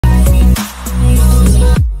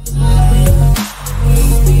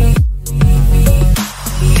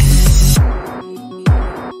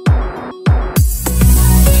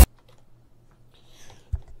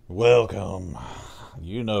Welcome.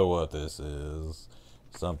 You know what this is.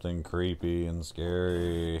 Something creepy and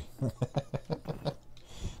scary.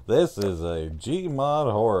 This is a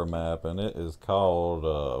Gmod horror map, and it is called,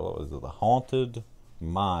 what was it? The Haunted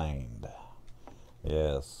Mind.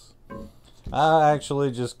 Yes. I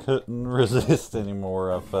actually just couldn't resist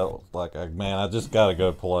anymore. I felt like, man, I just gotta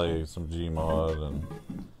go play some Gmod, and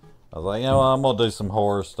I was like, you know what, I'm gonna do some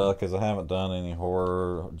horror stuff, because I haven't done any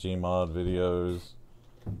horror Gmod videos.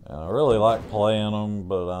 And I really like playing them,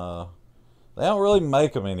 but they don't really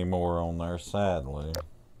make them anymore on there, sadly.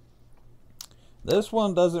 This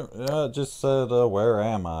one doesn't, it just said, where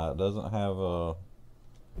am I? It doesn't have,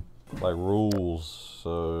 like, rules,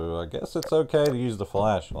 so I guess it's okay to use the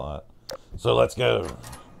flashlight. So let's go.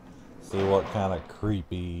 See what kind of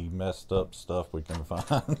creepy, messed up stuff we can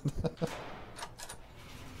find.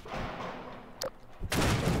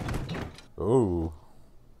 Ooh.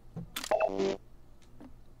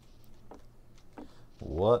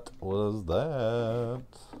 What was that?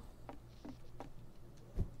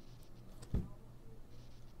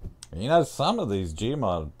 You know, some of these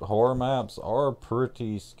Gmod horror maps are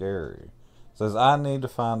pretty scary. It says, I need to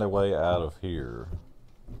find a way out of here.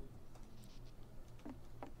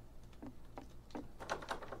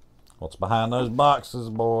 What's behind those boxes,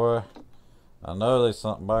 boy? I know there's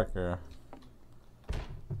something back there.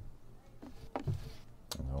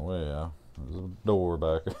 Oh yeah, there's a door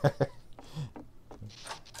back there.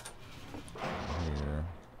 Here.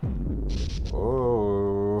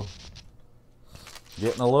 Oh,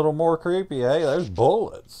 getting a little more creepy. Hey, there's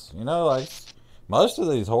bullets. You know, like most of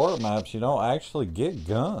these horror maps, you don't actually get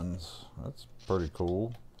guns. That's pretty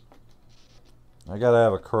cool. I gotta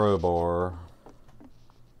have a crowbar.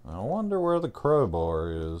 I wonder where the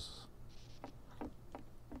crowbar is.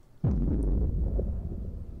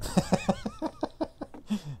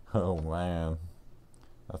 Oh man,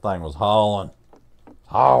 that thing was hauling.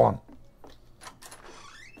 Hauling.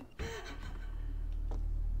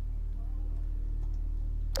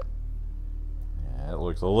 Yeah, it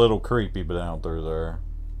looks a little creepy down through there.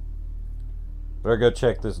 Better go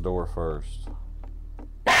check this door first.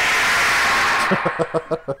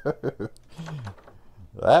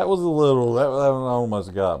 That was a little, that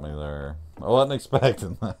almost got me there. I wasn't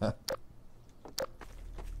expecting that.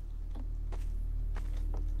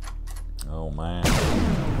 Oh man.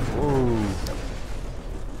 Ooh.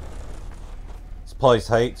 This place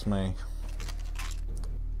hates me.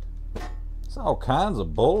 It's all kinds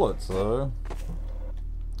of bullets though.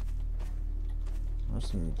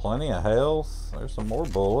 There's plenty of health. There's some more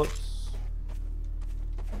bullets.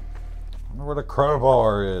 I wonder where the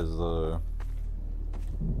crowbar is though.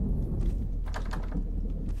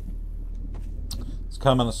 It's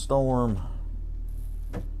coming a storm.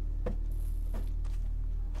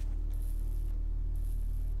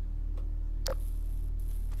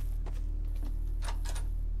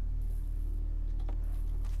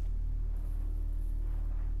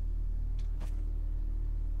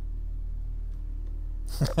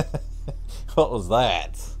 What was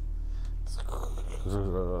that?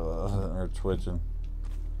 They're twitching.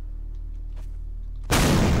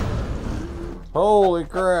 Holy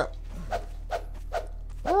crap.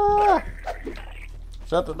 Ah!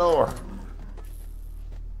 Shut the door.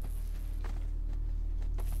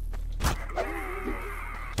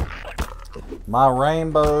 My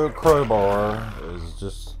rainbow crowbar is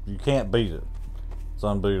just, you can't beat it. It's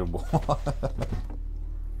unbeatable.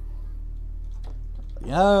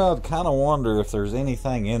 Yeah, I kind of wonder if there's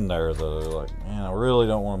anything in there though. Like, man, I really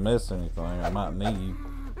don't want to miss anything I might need.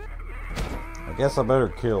 I guess I better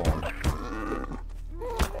kill him.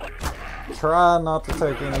 Try not to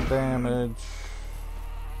take any damage.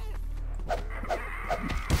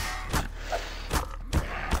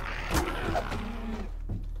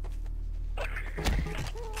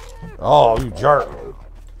 Oh, you jerk.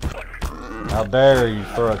 How dare you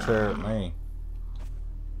throw a chair at me.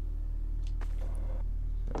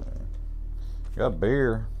 Got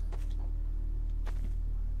beer.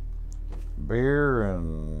 Beer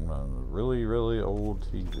and a really, really old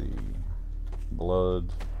TV.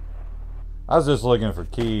 Blood. I was just looking for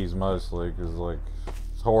keys mostly, because like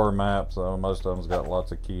it's horror maps, so most of them's got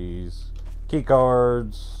lots of keys. Key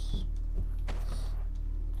cards.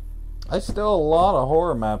 There's still a lot of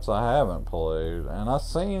horror maps I haven't played, and I've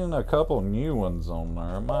seen a couple new ones on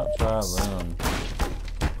there. I might try them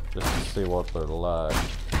just to see what they're like.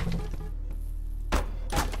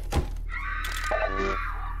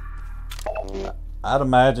 I'd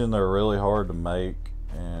imagine they're really hard to make,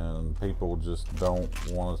 and people just don't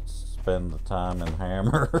want to spend the time in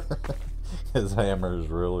Hammer. His Hammer is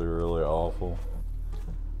really, really awful.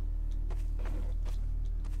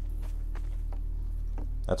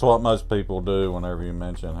 That's what most people do whenever you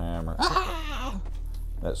mention hammer. Ah!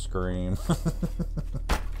 That scream.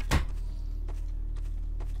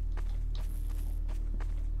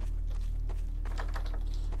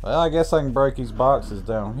 Well, I guess I can break these boxes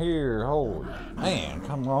down here. Holy man,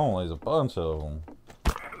 come on, there's a bunch of them.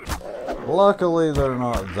 Luckily, they're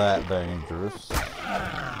not that dangerous.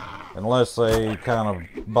 Unless they kind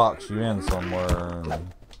of box you in somewhere,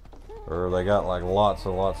 or they got like lots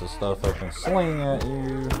of stuff they can sling at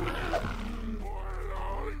you.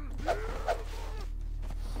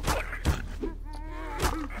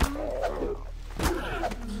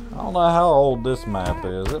 I don't know how old this map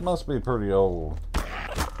is. It must be pretty old.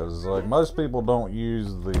 Because like most people don't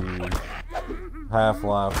use the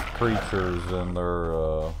Half-Life creatures in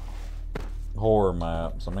their horror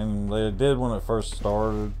maps. I mean, they did when it first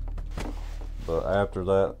started, but after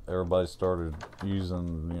that, everybody started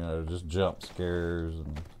using, you know, just jump scares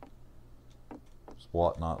and just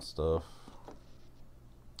whatnot stuff.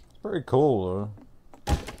 It's pretty cool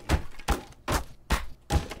though.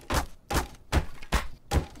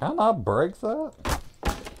 Can I break that?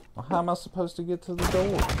 Well, how am I supposed to get to the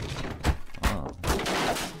door? Oh.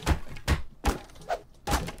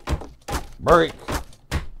 Break!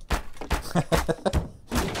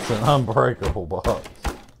 It's an unbreakable box.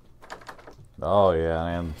 Oh yeah,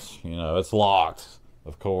 and you know, it's locked,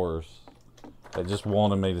 of course. They just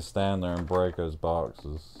wanted me to stand there and break those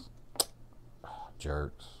boxes.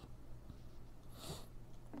 Jerks.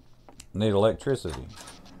 Need electricity.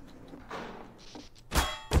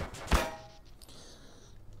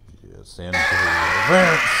 Yes, into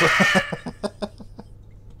events.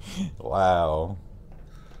 Wow.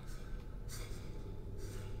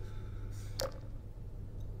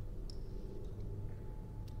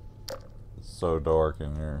 It's so dark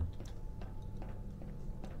in here.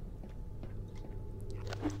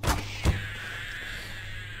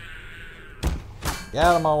 Get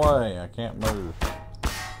out of my way, I can't move.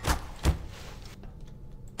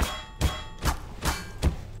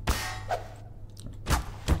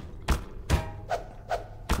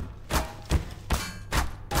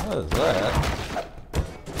 What is that?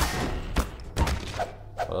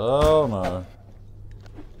 Oh no.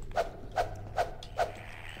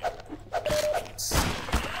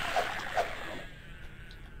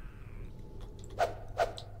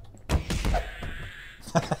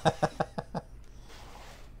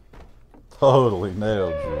 Totally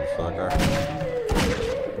nailed you, sucker.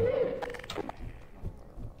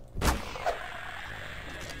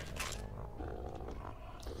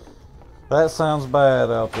 That sounds bad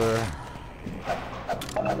out there.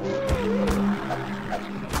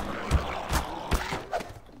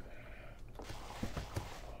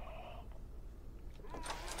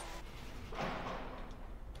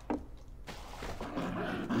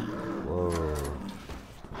 Whoa.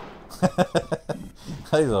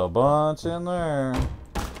 There's a bunch in there.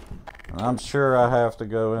 I'm sure I have to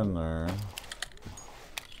go in there.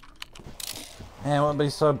 Man, it wouldn't be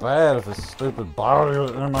so bad if this stupid body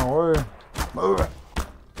was in my way. Move it.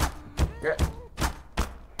 Get.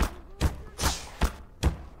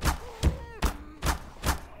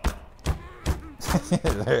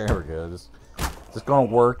 There we go. Just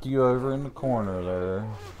gonna work you over in the corner there,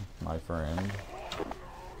 my friend.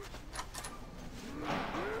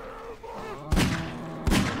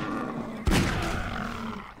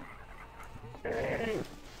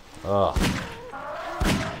 Ugh.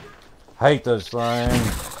 Hate those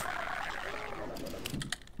things.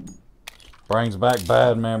 Brings back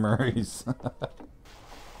bad memories.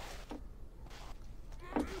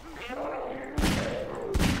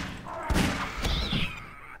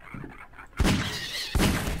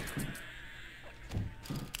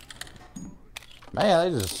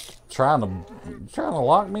 Man, they just trying to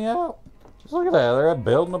lock me out. Just look at that, they're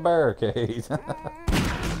building a barricade.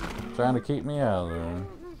 Trying to keep me out of there.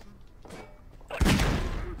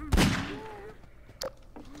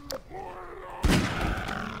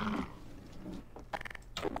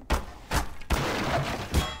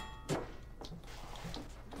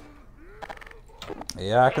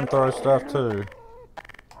 Yeah, I can throw stuff too.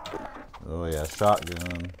 Oh yeah,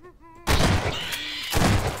 shotgun.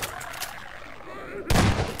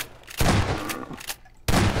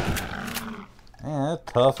 Man,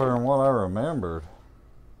 that's tougher than what I remembered.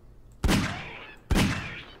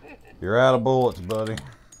 You're out of bullets, buddy.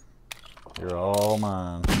 You're all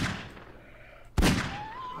mine.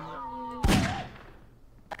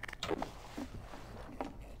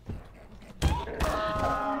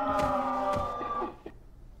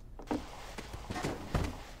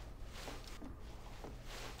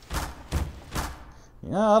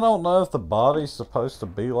 Yeah, I don't know if the body's supposed to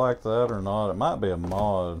be like that or not. It might be a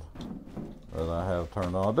mod that I have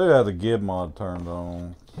turned on. I do have the Gmod turned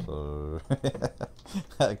on, so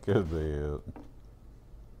that could be it.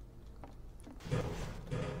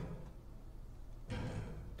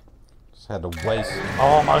 Just had to waste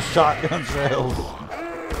all my shotgun shells.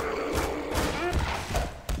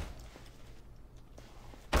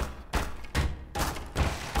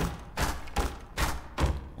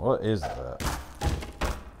 What is that?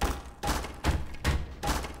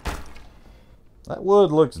 That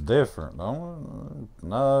wood looks different, don't it?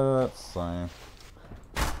 No, that's the same.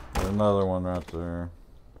 There's another one right there.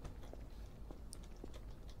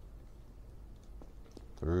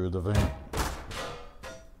 Through the vent.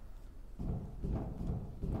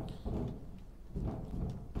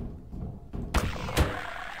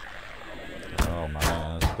 Oh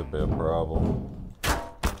man, this could be a problem.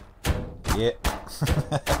 Yeah.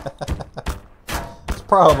 It's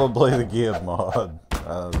probably the Gmod.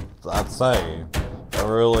 I'd say. I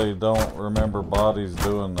really don't remember bodies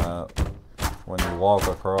doing that when you walk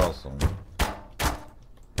across them. But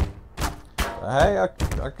hey, I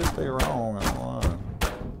could be wrong. I don't know.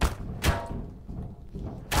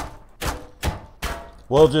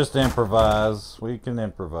 We'll just improvise. We can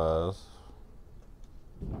improvise.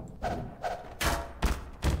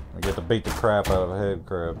 We get to beat the crap out of a head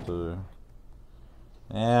crab too.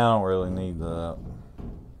 Yeah, I don't really need that.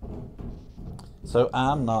 So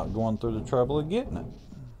I'm not going through the trouble of getting it.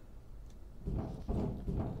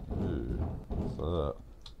 Ooh, what's that?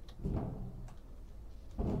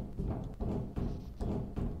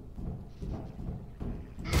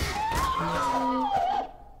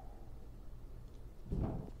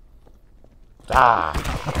 Ah!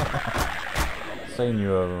 Seen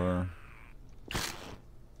you over there.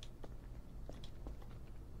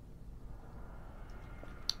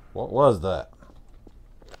 What was that?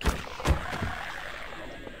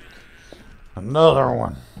 Another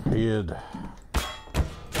one. Hid.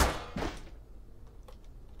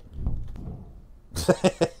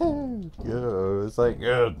 Good. This ain't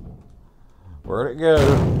good. Where'd it go?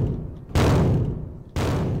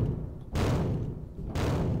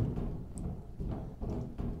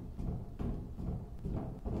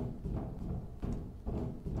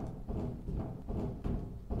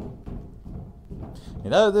 You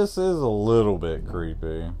know, this is a little bit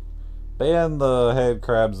creepy. Being the head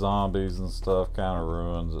crab zombies and stuff kind of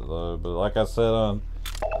ruins it though. But like I said,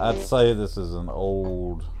 I'd say this is an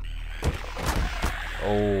old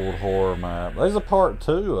horror map. There's a part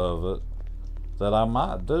 2 of it that I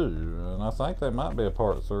might do, and I think there might be a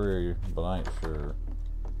part 3, but I ain't sure.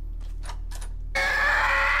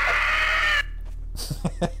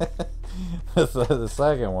 The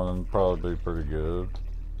second one would probably be pretty good.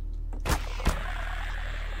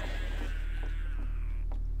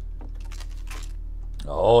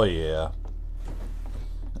 Oh yeah.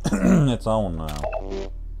 It's on now.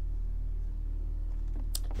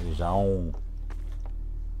 It's on.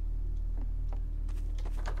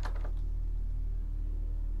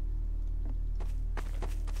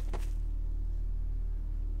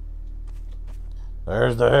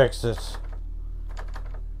 There's the exit.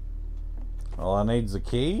 All I need's a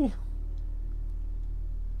key.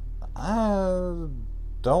 I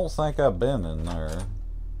don't think I've been in there.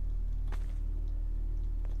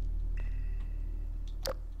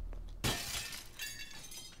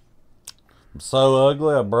 I'm so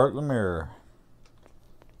ugly I broke the mirror.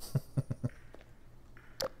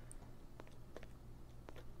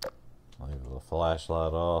 Leave the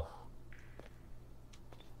flashlight off.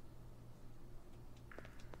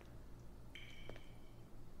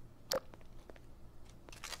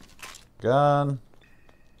 Gun.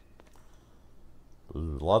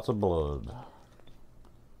 Ooh, lots of blood.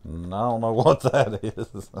 And I don't know what that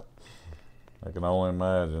is. I can only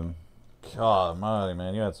imagine. God almighty,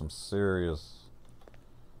 man, you had some serious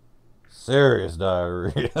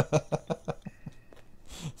diarrhea.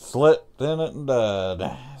 Slipped in it and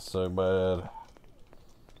died. So bad.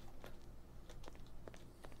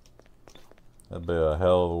 That'd be a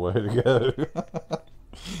hell of a way to go.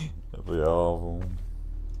 That'd be awful.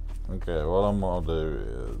 Okay, what I'm gonna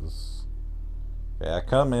do is... Okay, I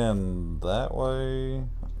come in that way.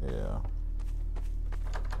 Yeah.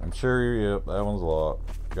 I'm sure, yep, that one's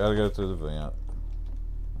locked. Gotta go through the vent.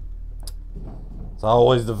 It's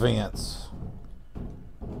always the vents.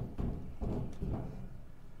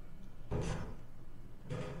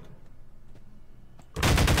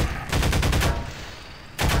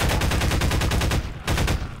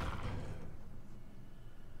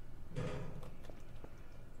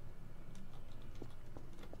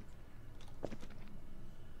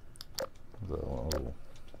 So,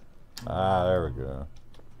 Ah, there we go.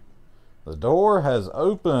 The door has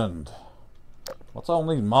opened. What's on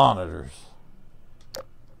these monitors?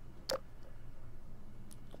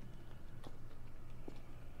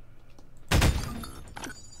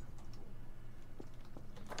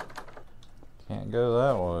 Can't go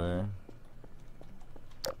that way.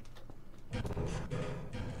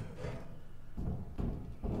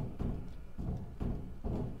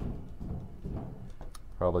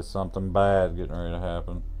 Probably something bad getting ready to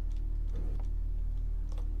happen.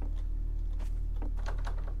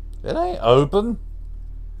 It ain't open.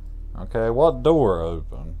 Okay, what door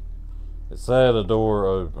open? It said a door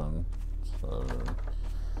open. So,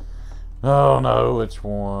 oh no, which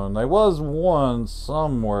one? There was one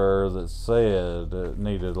somewhere that said it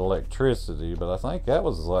needed electricity, but I think that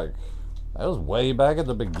was way back at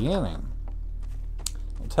the beginning.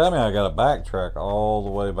 Don't tell me I gotta backtrack all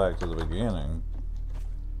the way back to the beginning.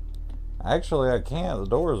 Actually, I can't. The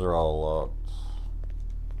doors are all locked.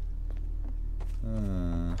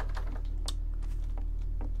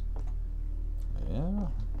 Yeah.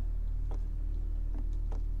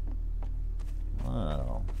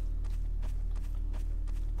 Wow.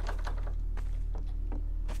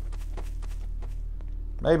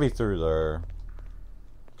 Maybe through there.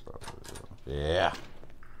 Yeah.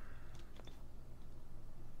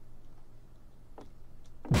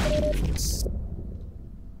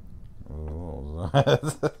 Ooh, what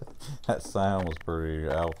was that? That sound was pretty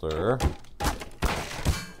out there.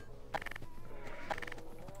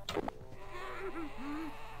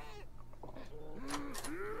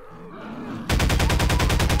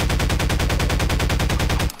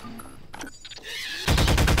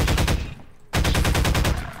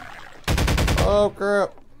 Oh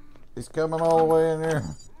crap! He's coming all the way in here.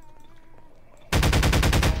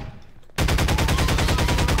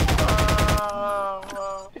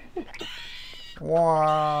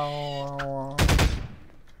 Wow.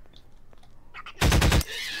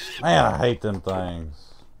 Man, I hate them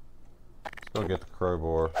things. Let's go get the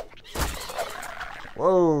crowbar.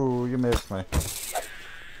 Whoa, you missed me.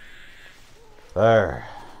 There.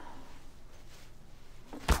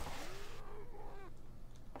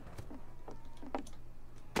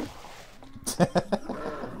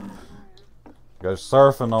 Go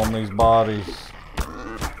surfing on these bodies.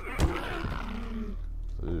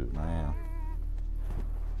 Ooh, man.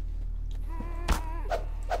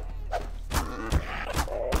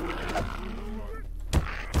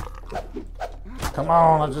 Come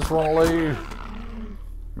on, I just want to leave.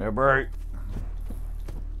 Give me a break.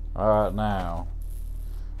 Alright, now.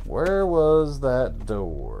 Where was that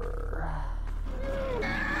door?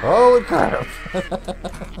 Holy crap!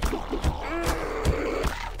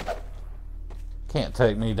 Can't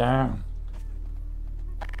take me down.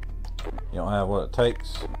 You don't have what it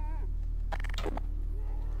takes.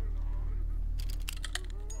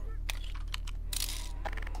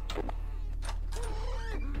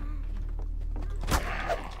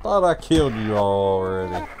 Thought I killed you all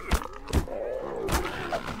already.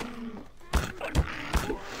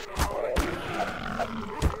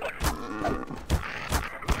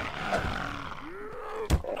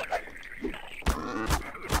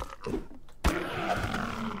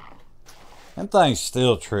 Them things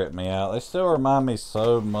still trip me out. They still remind me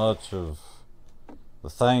so much of the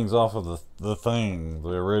things off of the Thing, the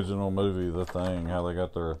original movie, The Thing. How they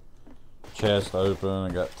got their chest open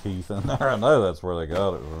and got teeth in there. I know that's where they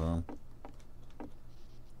got it from.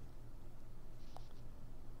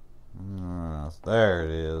 There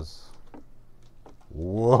it is.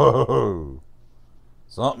 Whoa!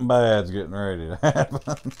 Something bad's getting ready to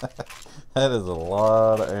happen. That is a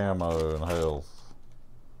lot of ammo and health.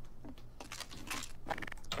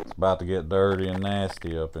 It's about to get dirty and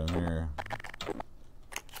nasty up in here.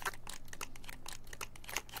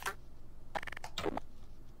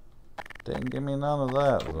 Didn't give me none of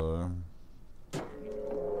that though.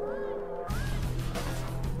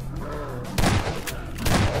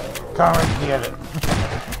 Come and get it.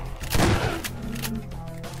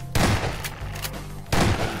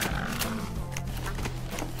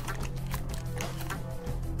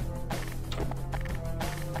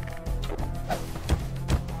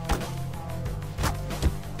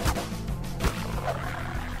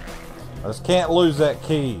 I just can't lose that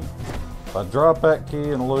key. If I drop that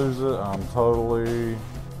key and lose it, I'm totally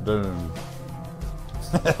doomed.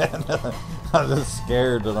 I'm just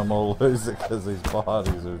scared that I'm gonna lose it because these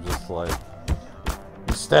bodies are just like,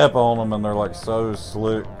 you step on them and they're like so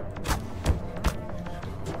slick.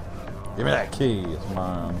 Give me that key, it's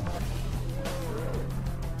mine.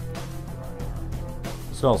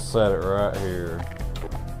 Just gonna set it right here.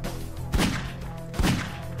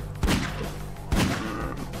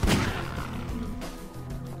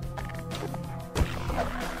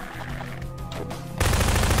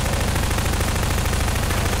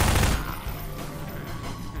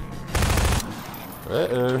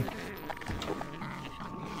 Uh-oh.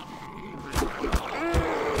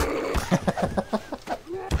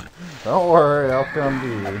 Don't worry, I'll come to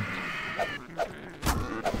you.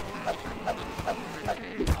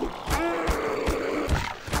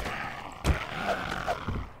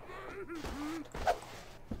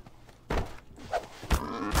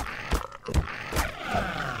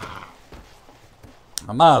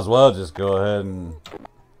 I might as well just go ahead and...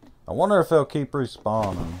 I wonder if they'll keep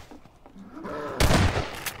respawning.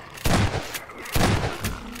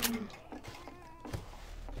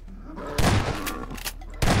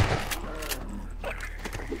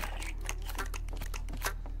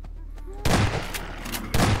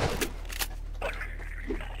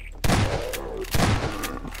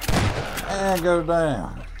 And go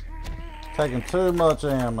down. Taking too much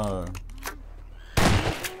ammo.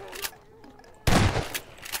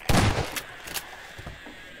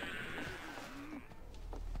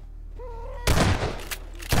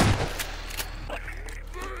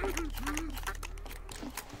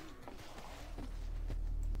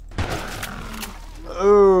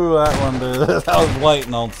 Ooh, that one did. I was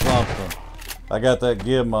waiting on something. I got that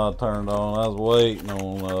Gmod turned on. I was waiting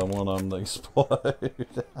on one of them to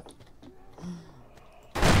explode.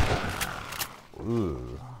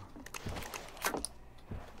 Ooh.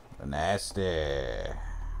 Nasty.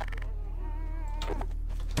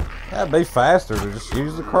 That'd be faster to just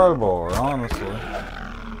use the crowbar, honestly.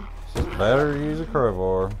 It's just better to use a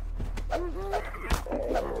crowbar.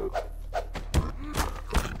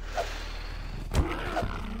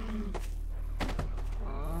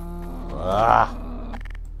 Ah!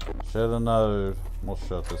 Shoulda known. We'll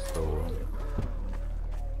shut this door.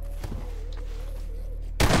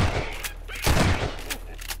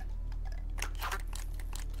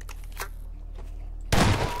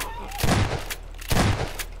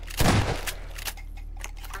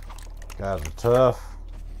 Guys are tough.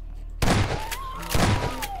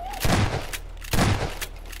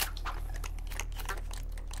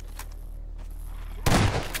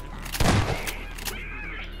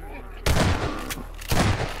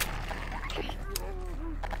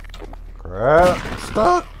 Crap,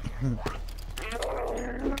 stuck.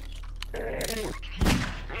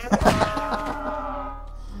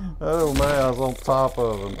 Oh man, I was on top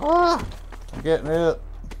of him. Ah, I'm getting it.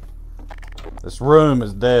 This room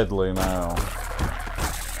is deadly now.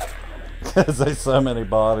 Because there's so many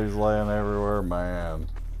bodies laying everywhere, man.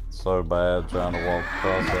 So bad trying to walk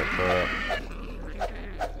across that crap.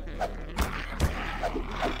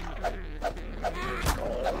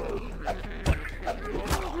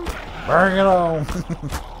 Bring it on!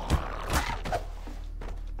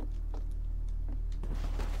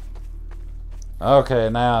 Okay,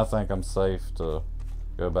 now I think I'm safe to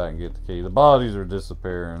go back and get the key. The bodies are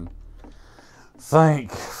disappearing.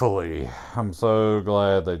 Thankfully. I'm so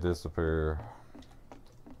glad they disappear.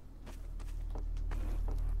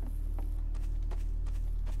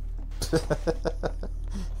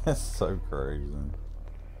 That's so crazy.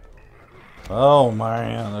 Oh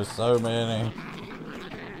man, there's so many.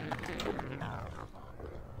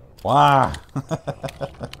 Why?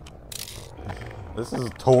 This is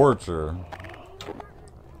torture.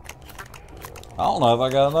 I don't know if I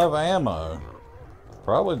got enough ammo.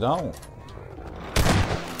 Probably don't.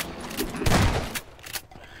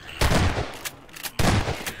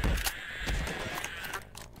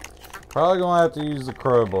 Probably gonna have to use the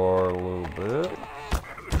crowbar a little bit.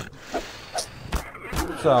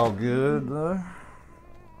 It's all good though.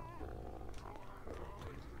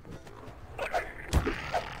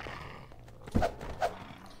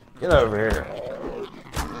 Get over here.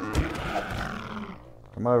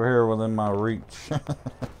 Come over here within my reach.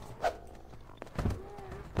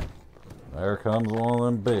 There comes one of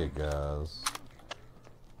them big guys.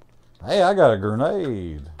 Hey, I got a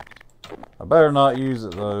grenade. I better not use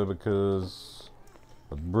it though because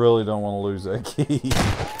I really don't want to lose that key.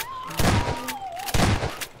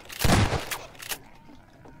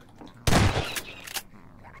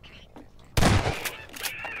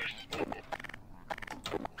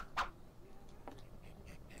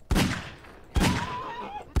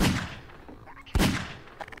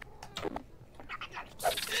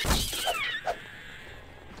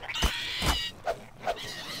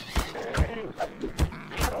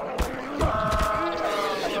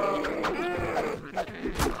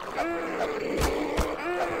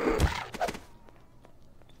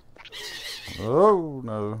 Oh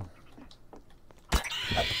no.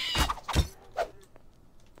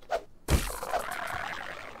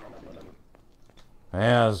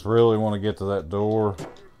 Man, I just really want to get to that door.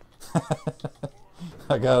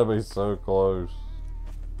 I gotta be so close.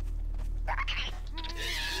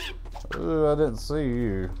 Ooh, I didn't see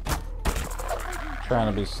you.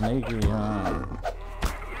 Trying to be sneaky, huh?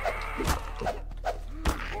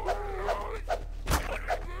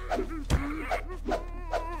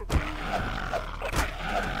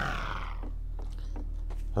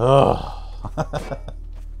 Oh.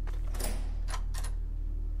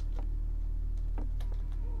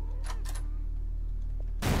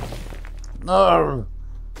 No.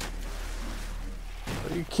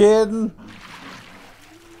 Are you kidding?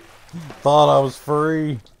 Thought I was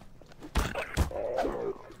free.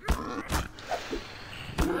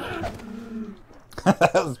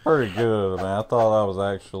 That was pretty good, man. I thought I was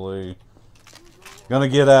actually gonna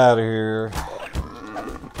get out of here.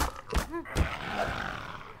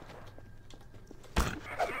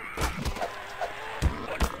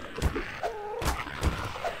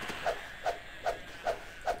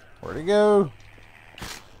 Where'd he go?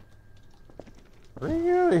 Where'd he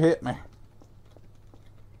go? He hit me.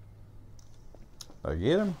 Did I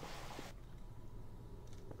get him?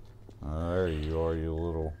 Oh, there you are, you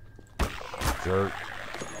little jerk.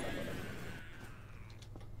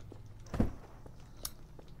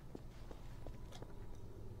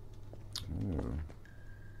 Ooh.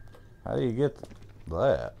 How do you get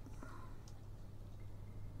that?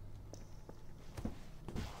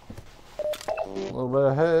 A little bit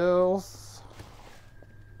of health.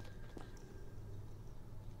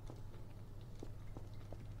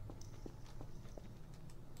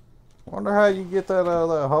 Wonder how you get that out of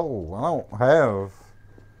that hole. I don't have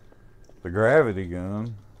the gravity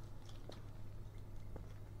gun.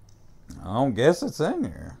 I don't guess it's in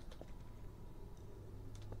here.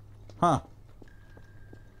 Huh.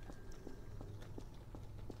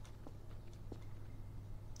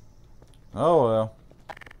 Oh well.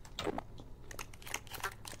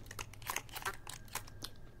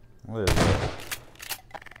 What is that?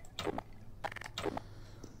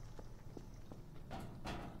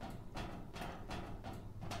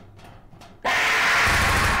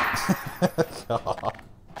 God.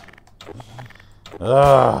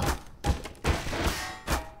 Ugh.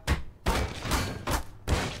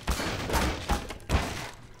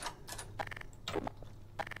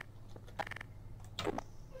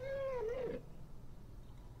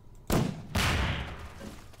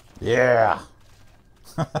 Yeah.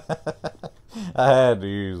 I had to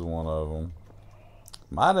use one of them.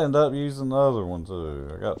 Might end up using the other one too.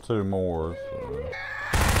 I got two more. So.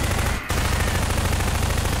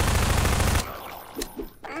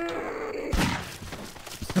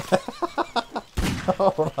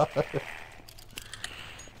 Oh, no.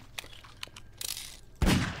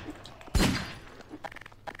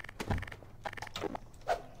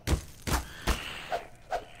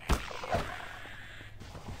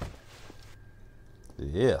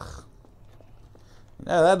 Yuck.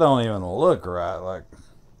 Yeah, that don't even look right. Like,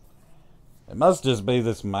 it must just be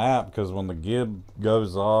this map, because when the gib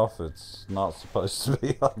goes off, it's not supposed to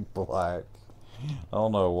be like black. I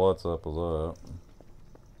don't know what's up with that.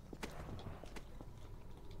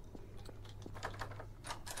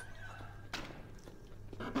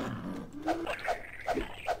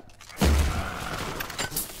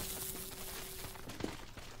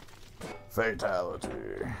 Fatality.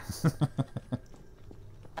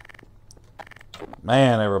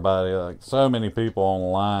 Man, everybody, like, so many people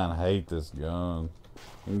online hate this gun.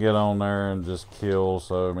 You can get on there and just kill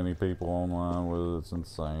so many people online with it. It's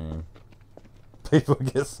insane. People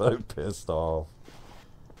get so pissed off.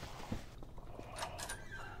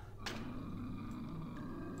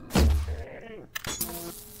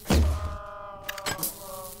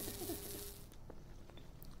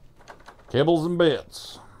 Kibbles and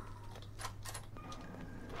bits.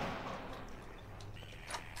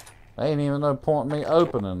 Ain't even no point in me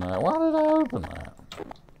opening that. Why did I open that?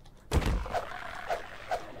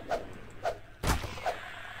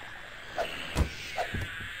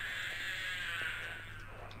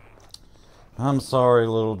 I'm sorry,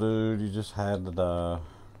 little dude. You just had to die.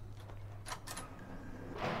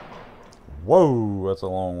 Whoa, that's a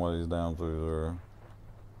long ways down through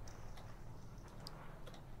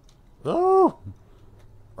there. Oh!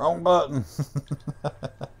 Wrong button.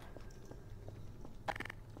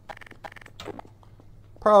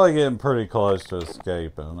 Probably getting pretty close to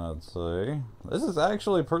escaping, I'd say. This is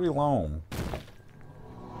actually pretty long.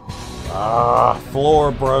 Ah,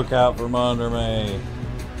 floor broke out from under me.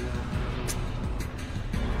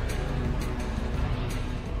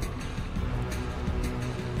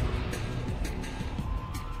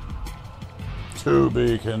 To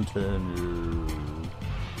be continued.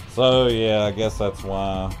 So yeah, I guess that's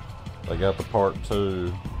why they got the part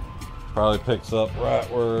 2. Probably picks up right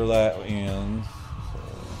where that ends.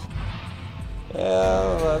 So.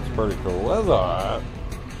 Yeah, that's pretty cool. That's alright.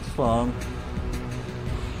 It's fun.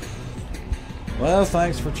 Well,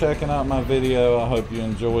 thanks for checking out my video. I hope you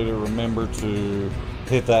enjoyed it. Remember to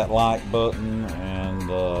hit that like button and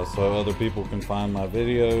so other people can find my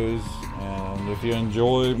videos. And if you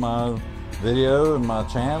enjoy my video and my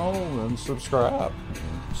channel, then subscribe.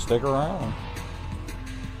 Stick around.